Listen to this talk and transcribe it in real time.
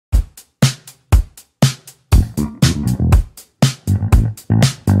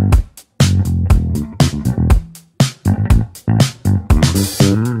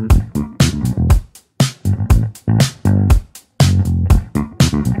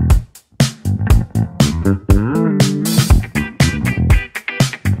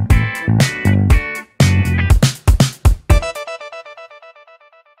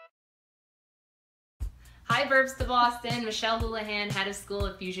Michelle Houlihan, head of school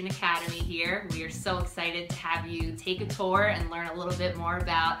at Fusion Academy here. We are so excited to have you take a tour and learn a little bit more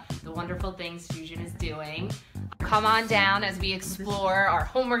about the wonderful things Fusion is doing. Come on down as we explore our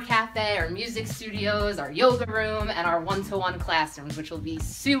homework cafe, our music studios, our yoga room, and our one-to-one classrooms, which will be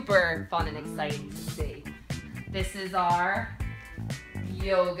super fun and exciting to see. This is our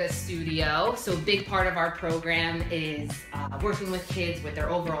yoga studio. So a big part of our program is working with kids with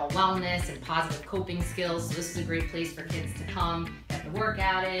their overall wellness and positive coping skills. So this is a great place for kids to come, get the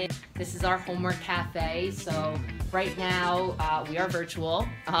workout in. This is our homework cafe. So right now we are virtual.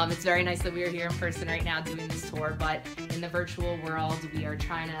 It's very nice that we are here in person right now doing this tour, but in the virtual world we are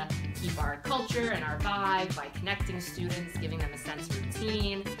trying to keep our culture and our vibe by connecting students, giving them a sense of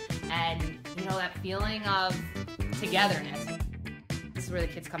routine, and you know, that feeling of togetherness. This is where the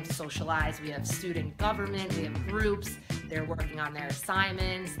kids come to socialize. We have student government, we have groups, they're working on their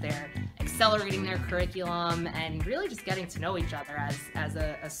assignments, they're accelerating their curriculum, and really just getting to know each other as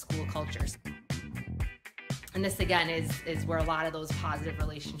a school culture. And this again is where a lot of those positive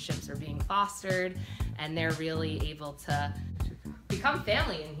relationships are being fostered, and they're really able to become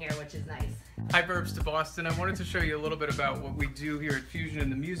family in here, which is nice. Hi, Burbs-to-Boston. I wanted to show you a little bit about what we do here at Fusion in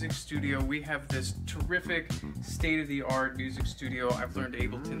the music studio. We have this terrific state-of-the-art music studio. I've learned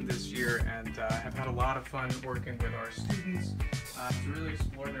Ableton this year and have had a lot of fun working with our students to really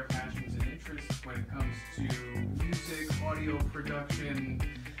explore their passions and interests when it comes to music, audio production,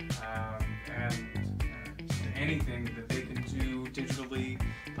 and just anything that they can do digitally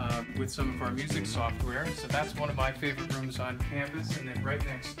with some of our music software. So that's one of my favorite rooms on campus. And then right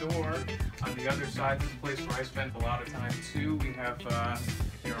next door, on the other side, this is a place where I spend a lot of time too. We have a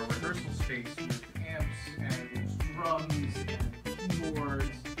rehearsal space with amps and drums and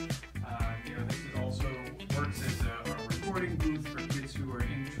keyboards. This is also works as a recording booth for kids who are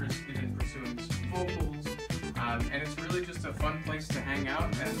interested in pursuing some vocals. And it's really just a fun place to hang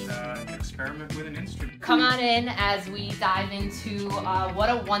out and experiment with an instrument. Come on in as we dive into what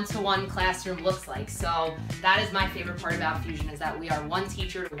a one-to-one classroom looks like. So that is my favorite part about Fusion, is that we are one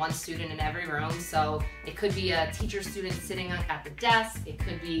teacher to one student in every room. So it could be a teacher-student sitting at the desk. It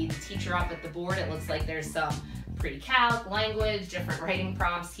could be the teacher up at the board. It looks like there's some pre-calc, language, different writing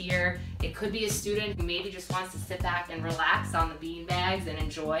prompts here. It could be a student who maybe just wants to sit back and relax on the beanbags and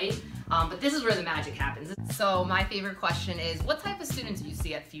enjoy. But this is where the magic happens. So my favorite question is, what type of students do you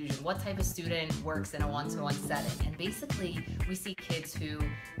see at Fusion? What type of student works in a one-to-one setting? And basically, we see kids who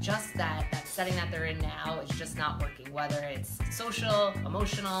just that setting that they're in now is just not working, whether it's social,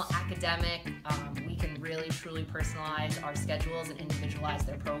 emotional, academic. We can really, truly personalize our schedules and individualize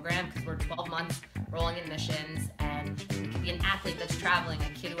their program, because we're 12 months rolling admissions, and it could be an athlete that's traveling, a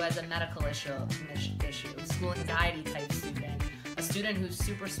kid who has a medical issue, school anxiety type student, a student who's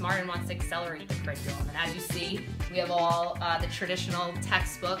super smart and wants to accelerate the curriculum. And as you see, we have all the traditional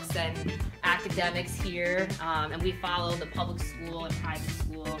textbooks and academics here, and we follow the public school and private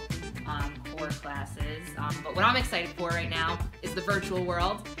school core classes. But what I'm excited for right now is the virtual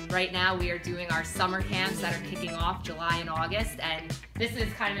world. Right now we are doing our summer camps that are kicking off July and August, and this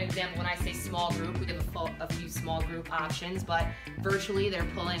is kind of an example. When I say small group, we have a few small group options, but virtually they're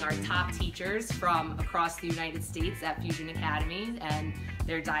pulling our top teachers from across the United States at Fusion Academy, and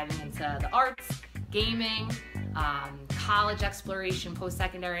they're diving into the arts, gaming, college exploration,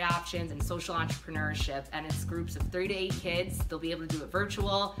 post-secondary options, and social entrepreneurship. And it's groups of 3 to 8 kids. They'll be able to do it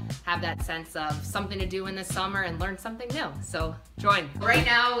virtual, have that sense of something to do in the summer, and learn something new. So join. Right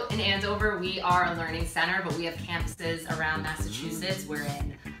now in Andover, we are a learning center, but we have campuses around Massachusetts. We're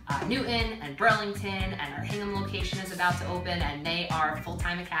in Newton and Burlington, and our Hingham location is about to open, and they are a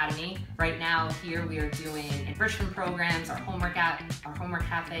full-time academy. Right now here we are doing enrichment programs, our homework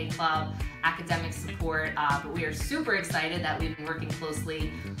cafe club, academic support, but we are super excited that we've been working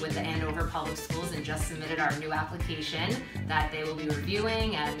closely with the Andover Public Schools and just submitted our new application that they will be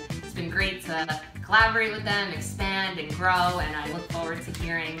reviewing, and it's been great to collaborate with them, expand and grow, and I look forward to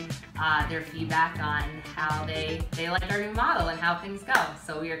hearing their feedback on how they like our new model and how things go.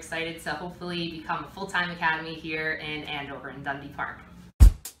 So we are excited to hopefully become a full-time academy here in Andover in Dundee Park.